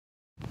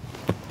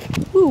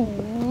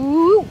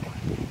Woo!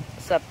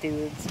 What's up,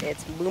 dudes?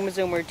 It's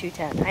Boomazoomer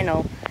 210. I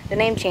know, the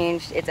name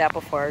changed. It's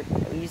Apple Fart.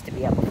 It used to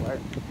be Apple Fart.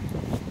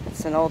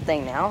 It's an old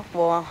thing now.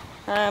 Well,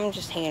 I'm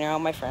just hanging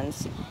around with my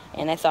friends,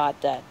 and I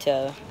thought that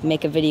to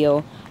make a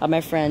video of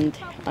my friend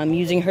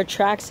using her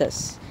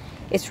Traxis.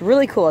 It's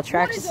really cool.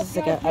 Traxis is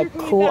like a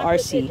cool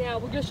RC.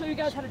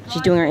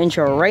 She's doing her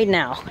intro right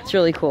now. It's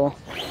really cool.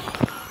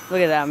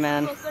 Look at that,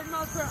 man.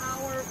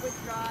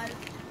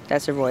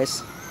 That's her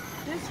voice.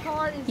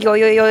 Yo,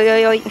 yo, yo,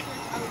 yo, yo.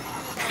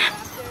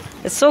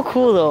 It's so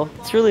cool, though.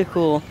 It's really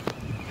cool.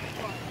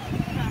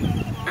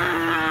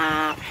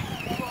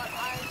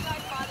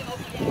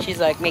 She's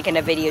like making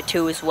a video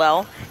too as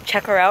well.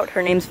 Check her out.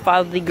 Her name's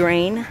Fatherly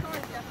Grain.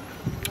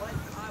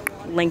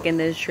 Link in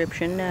the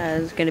description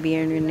is going to be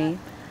in your name.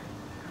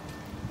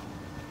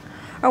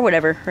 Or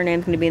whatever. Her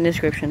name's going to be in the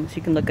description, so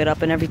you can look it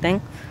up and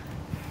everything.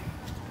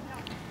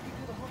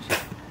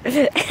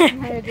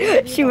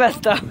 She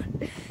messed up.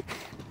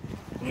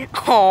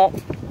 Oh.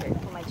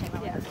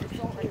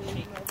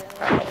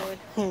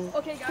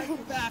 Okay, guys, we're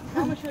back.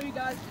 I'm gonna show you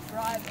guys the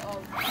drive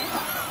of.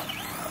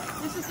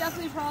 This is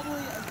definitely probably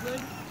a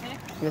good pick.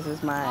 This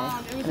is my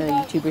other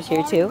YouTubers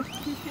here too.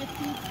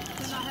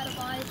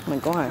 Oh my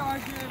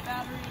god.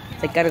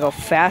 They gotta go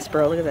fast,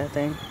 bro. Look at that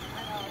thing.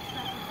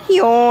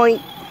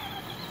 Yoink.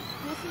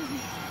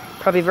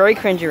 Probably very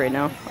cringy right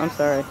now. I'm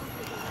sorry.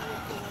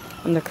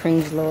 I'm the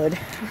cringe lord.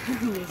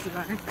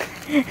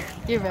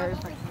 You're very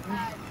funny.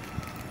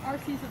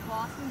 RC's of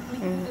Boston,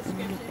 link in the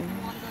description if you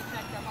want to go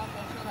check them out.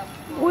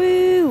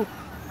 Woo!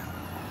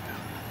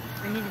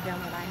 I need to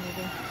download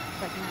iMovie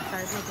so I can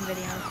start making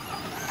videos.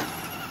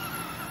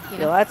 You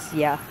know? That's,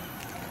 yeah.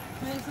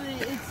 It's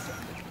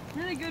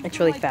really good. It's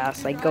really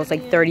fast. Like, goes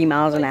like 30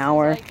 miles an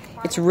hour.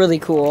 It's really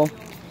cool.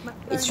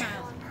 It's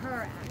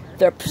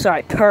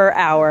per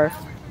hour.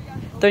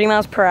 30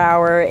 miles per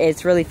hour.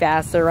 It's really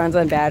fast. It runs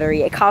on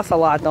battery. It costs a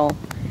lot though.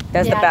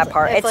 That's the bad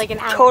part. It's like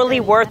totally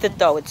worth it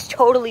though. It's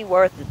totally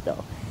worth it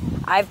though.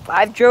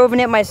 I've driven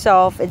it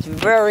myself. It's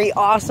very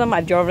awesome.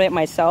 I've driven it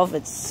myself.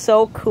 It's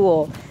so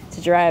cool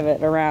to drive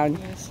it around.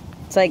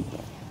 It's like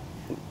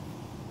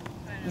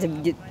I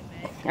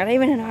don't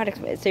even know how to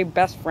explain it. It's your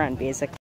best friend basically.